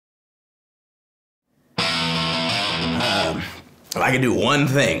If I could do one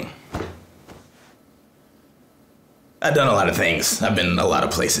thing. I've done a lot of things. I've been a lot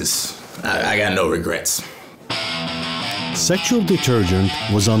of places. I got no regrets. Sexual Detergent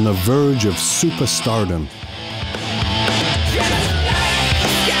was on the verge of superstardom.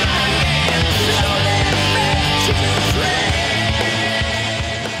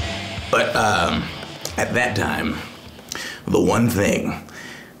 But at that time, the one thing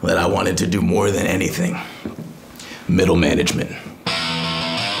that I wanted to do more than anything, middle management.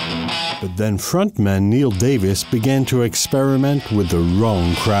 But then frontman Neil Davis began to experiment with the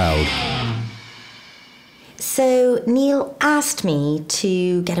wrong crowd. So Neil asked me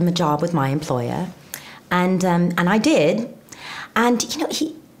to get him a job with my employer, and I did. And you know,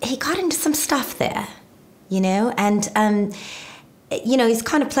 he got into some stuff there, you know, and you know, he's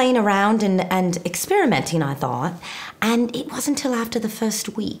kind of playing around and experimenting, I thought. And it wasn't until after the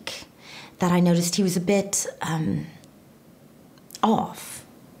first week that I noticed he was a bit off.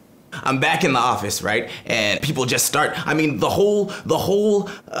 I'm back in the office, right? And people just start, I mean, the whole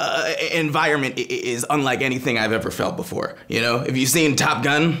environment is unlike anything I've ever felt before. You know, if you've seen Top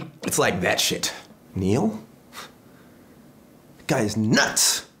Gun, it's like that shit. Neil? That guy is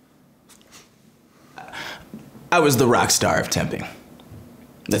nuts. I was the rock star of temping.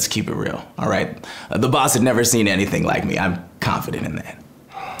 Let's keep it real, all right? The boss had never seen anything like me. I'm confident in that.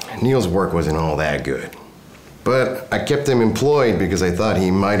 Neil's work wasn't all that good. But I kept him employed because I thought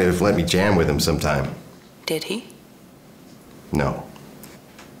he might have let me jam with him sometime. Did he? No.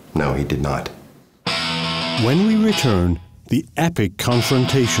 No, he did not. When we return, the epic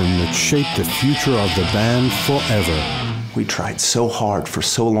confrontation that shaped the future of the band forever. We tried so hard for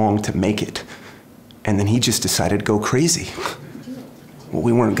so long to make it, and then he just decided to go crazy. Well,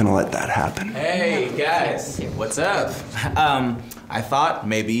 we weren't gonna let that happen. Hey, guys, what's up? I thought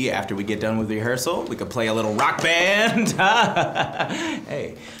maybe after we get done with rehearsal, we could play a little rock band.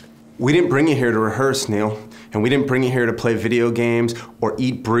 Hey. We didn't bring you here to rehearse, Neil. And we didn't bring you here to play video games or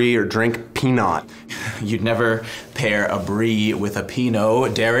eat brie or drink peanut. You'd never pair a brie with a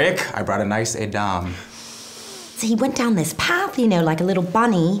Pinot, Derek. I brought a nice Edam. So he went down this path, you know, like a little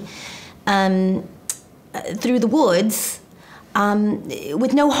bunny, through the woods,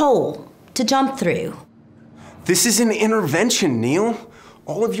 with no hole to jump through. This is an intervention, Neil.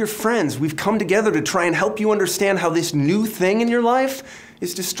 All of your friends, we've come together to try and help you understand how this new thing in your life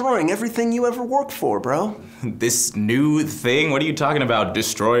is destroying everything you ever worked for, bro. This new thing? What are you talking about,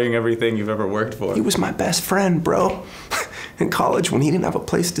 destroying everything you've ever worked for? He was my best friend, bro. In college, when he didn't have a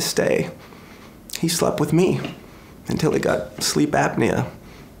place to stay, he slept with me until he got sleep apnea,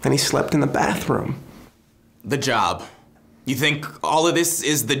 and he slept in the bathroom. The job. You think all of this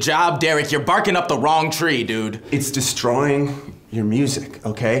is the job? Derek, you're barking up the wrong tree, dude. It's destroying your music,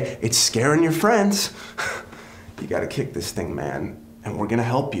 okay? It's scaring your friends. You gotta kick this thing, man, and we're gonna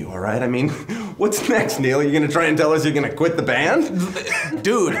help you, all right? I mean, what's next, Neil? You gonna try and tell us you're gonna quit the band?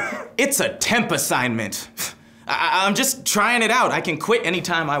 Dude, it's a temp assignment. I'm just trying it out. I can quit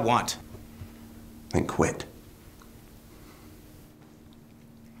anytime I want. Then quit.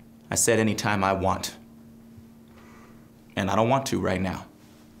 I said anytime I want. And I don't want to right now.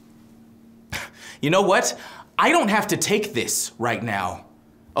 You know what? I don't have to take this right now,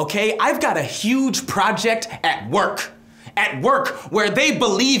 okay? I've got a huge project at work. At work, where they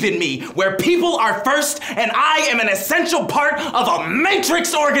believe in me, where people are first, and I am an essential part of a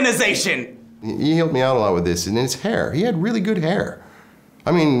matrix organization. He helped me out a lot with this, and his hair. He had really good hair.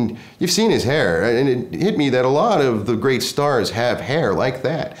 I mean, you've seen his hair, and it hit me that a lot of the great stars have hair like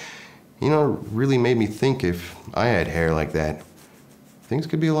that. You know, it really made me think if I had hair like that, things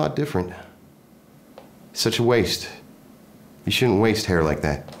could be a lot different. Such a waste. You shouldn't waste hair like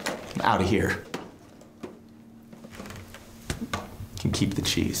that. Out of here. You can keep the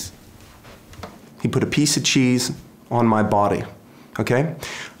cheese. He put a piece of cheese on my body, okay?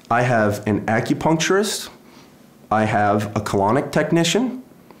 I have an acupuncturist, I have a colonic technician,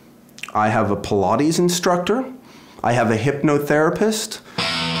 I have a Pilates instructor, I have a hypnotherapist.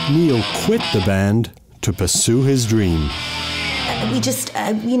 Neil quit the band to pursue his dream. We just,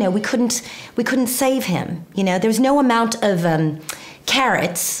 you know, we couldn't save him. You know, there's no amount of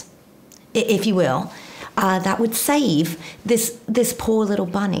carrots, if you will, that would save this poor little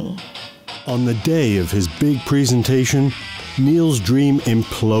bunny. On the day of his big presentation, Neil's dream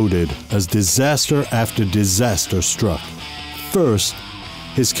imploded as disaster after disaster struck. First,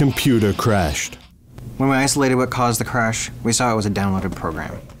 his computer crashed. When we isolated what caused the crash, we saw it was a downloaded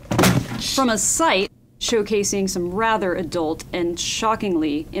program. From a site showcasing some rather adult and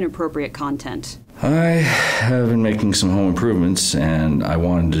shockingly inappropriate content. I have been making some home improvements, and I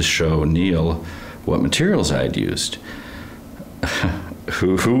wanted to show Neil what materials I had used.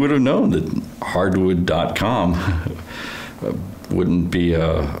 Who would have known that hardwood.com wouldn't be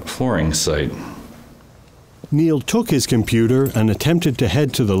a flooring site? Neil took his computer and attempted to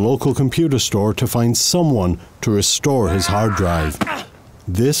head to the local computer store to find someone to restore his hard drive.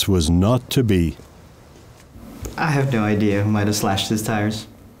 This was not to be. I have no idea who might have slashed his tires.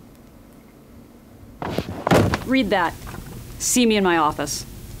 Read that. See me in my office.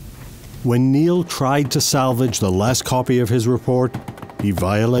 When Neil tried to salvage the last copy of his report, he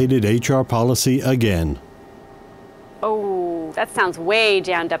violated HR policy again. Oh, that sounds way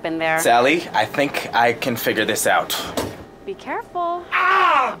jammed up in there. Sally, I think I can figure this out. Be careful.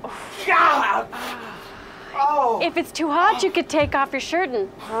 Ah! God! Oh! If it's too hot, you could take off your shirt and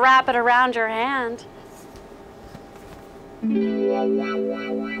wrap it around your hand.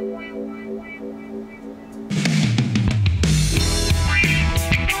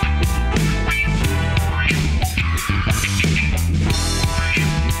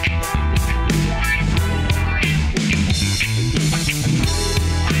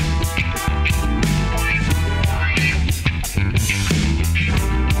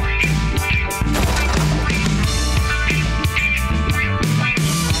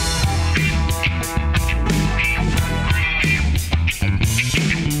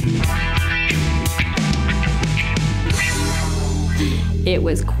 It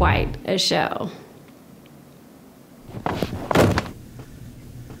was quite a show.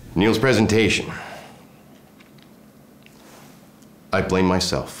 Neil's presentation. I blame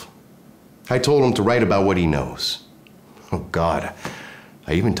myself. I told him to write about what he knows. Oh, God.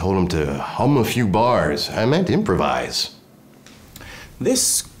 I even told him to hum a few bars. I meant improvise.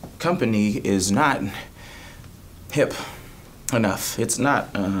 This company is not hip enough. It's not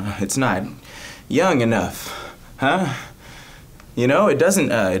young enough, huh? You know, it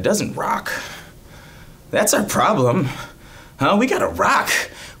doesn't rock. That's our problem, huh? We gotta rock.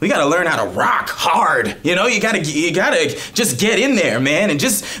 We gotta learn how to rock hard. You know, you gotta just get in there, man, and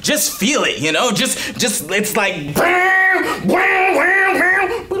just feel it. You know, just it's like.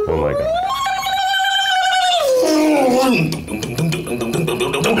 Oh my God.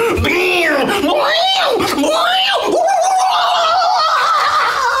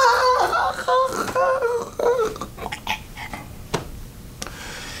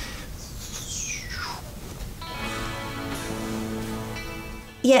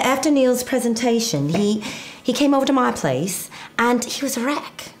 Yeah, after Neil's presentation, he came over to my place and he was a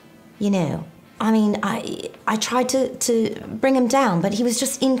wreck, you know. I mean, I tried to bring him down, but he was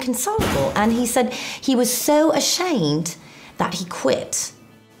just inconsolable. And he said he was so ashamed that he quit.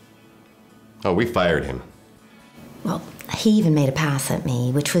 Oh, we fired him. Well, he even made a pass at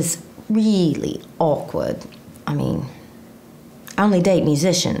me, which was really awkward. I mean, I only date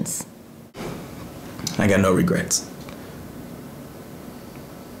musicians. I got no regrets.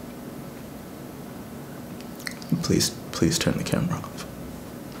 Please turn the camera off.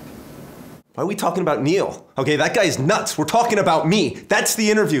 Why are we talking about Neil? Okay, that guy's nuts. We're talking about me. That's the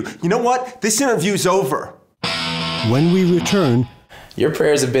interview. You know what? This interview's over. When we return, Your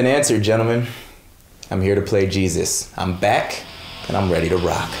prayers have been answered, gentlemen. I'm here to play Jesus. I'm back, and I'm ready to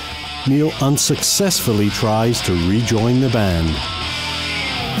rock. Neil unsuccessfully tries to rejoin the band.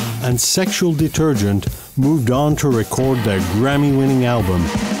 And Sexual Detergent moved on to record their Grammy-winning album,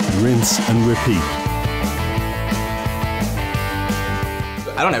 Rinse and Repeat.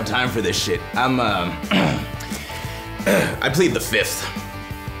 I don't have time for this shit. I plead the fifth.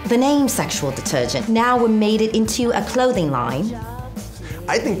 The name Sexual Detergent, now we made it into a clothing line.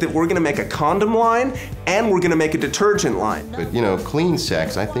 I think that we're gonna make a condom line and we're gonna make a detergent line. But, you know, clean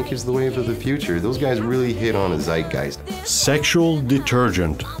sex, I think, is the wave of the future. Those guys really hit on a zeitgeist. Sexual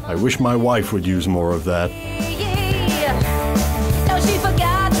Detergent. I wish my wife would use more of that. No, she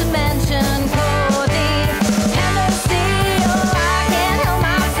forgot to mention Cody. Tennessee, oh, I can't help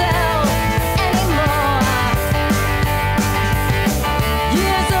myself anymore.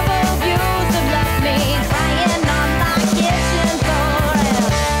 Years of abuse have left me crying on my kitchen floor, and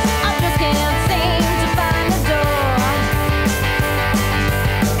I just can't seem to find the door.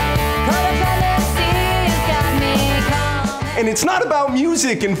 Codependency's got me calm. And it's not about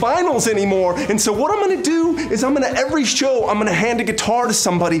music and vinyls anymore. And so what I'm gonna do is every show, I'm gonna hand a guitar to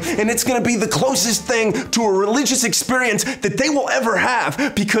somebody, and it's gonna be the closest thing to a religious experience that they will ever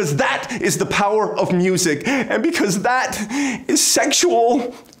have, because that is the power of music, and because that is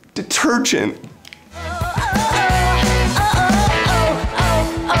sexual detergent.